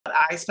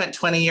I spent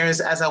 20 years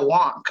as a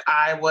wonk.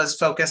 I was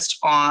focused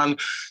on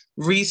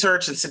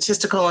research and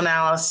statistical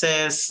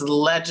analysis,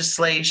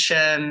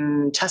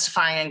 legislation,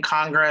 testifying in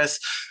Congress,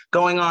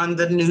 going on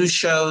the news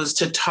shows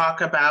to talk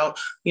about,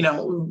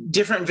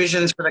 different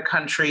visions for the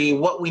country,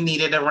 what we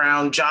needed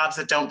around jobs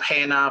that don't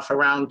pay enough,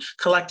 around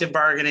collective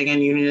bargaining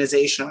and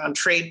unionization, around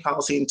trade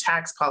policy and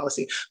tax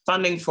policy,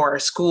 funding for our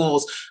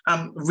schools,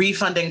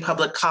 refunding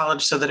public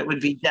college so that it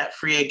would be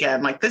debt-free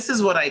again. Like, this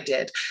is what I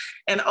did.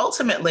 And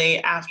ultimately,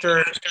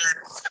 after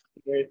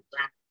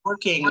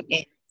working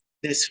in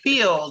this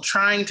field,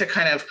 trying to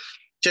kind of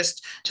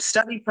just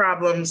study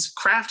problems,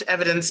 craft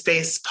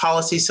evidence-based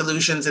policy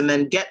solutions, and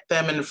then get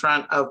them in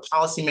front of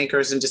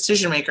policymakers and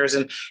decision makers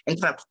and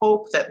kind of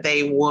hope that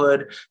they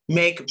would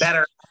make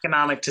better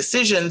economic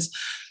decisions,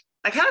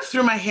 I kind of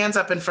threw my hands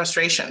up in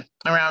frustration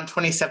around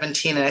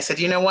 2017. And I said,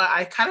 you know what,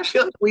 I kind of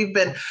feel like we've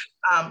been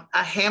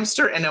a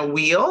hamster in a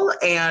wheel,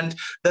 and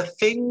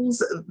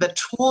the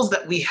tools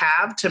that we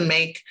have to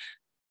make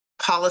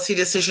policy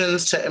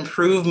decisions to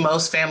improve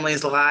most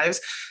families' lives,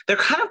 they're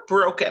kind of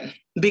broken,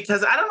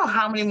 because I don't know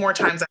how many more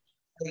times I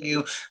can tell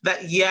you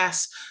that,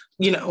 yes,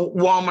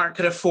 Walmart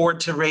could afford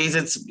to raise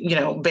its,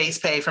 base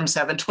pay from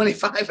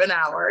 $7.25 an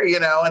hour,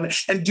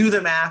 and do the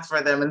math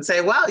for them and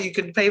say, well, you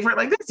could pay for it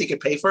like this. You could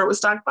pay for it with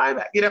stock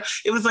buyback.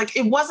 It was like,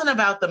 it wasn't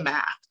about the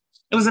math.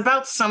 It was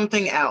about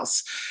something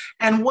else.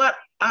 And what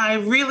I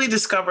really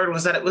discovered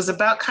was that it was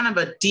about kind of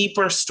a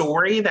deeper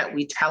story that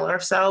we tell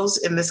ourselves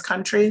in this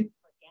country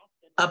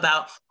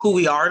about who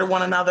we are to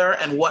one another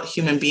and what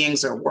human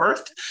beings are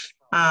worth.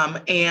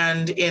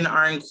 And in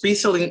our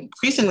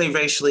increasingly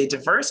racially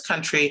diverse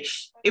country,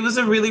 it was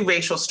a really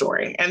racial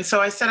story. And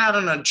so I set out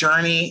on a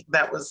journey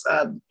that was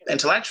an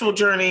intellectual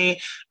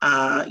journey,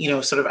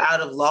 sort of out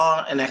of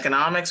law and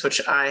economics,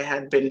 which I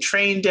had been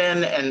trained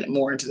in, and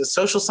more into the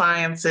social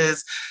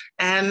sciences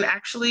and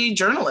actually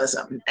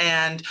journalism,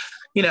 and,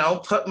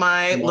 put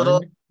my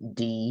little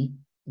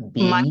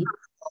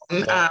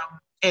microphone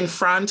in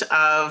front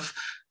of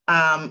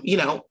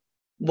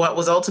what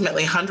was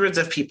ultimately hundreds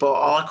of people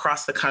all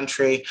across the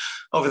country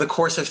over the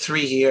course of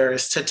 3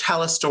 years, to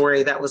tell a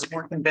story that was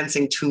more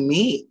convincing to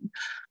me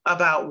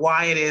about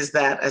why it is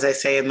that, as I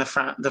say in the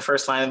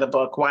first line of the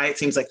book, why it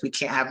seems like we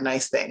can't have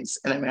nice things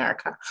in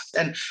America.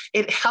 And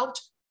it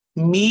helped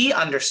me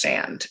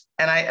understand.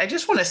 And I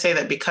just want to say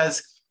that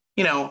because,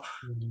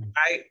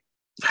 I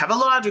have a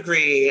law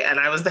degree and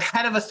I was the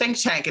head of a think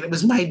tank, and it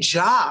was my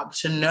job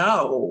to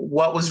know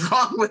what was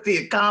wrong with the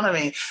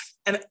economy.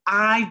 And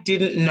I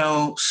didn't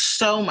know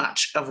so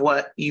much of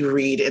what you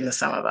read in The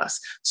Sum of Us.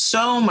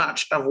 So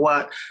much of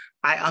what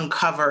I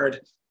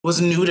uncovered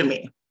was new to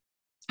me.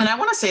 And I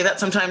want to say that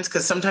sometimes,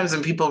 because sometimes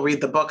when people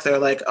read the book, they're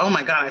like, oh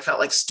my God, I felt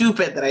like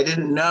stupid that I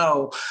didn't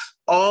know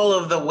all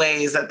of the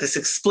ways that this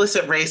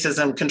explicit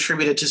racism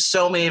contributed to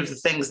so many of the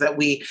things that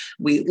we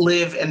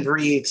live and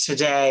breathe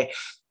today.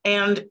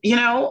 And,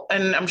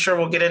 and I'm sure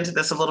we'll get into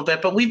this a little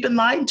bit, but we've been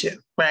lied to,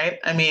 right?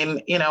 I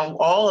mean,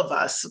 all of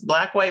us,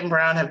 Black, white, and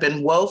brown, have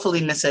been woefully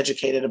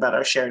miseducated about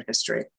our shared history.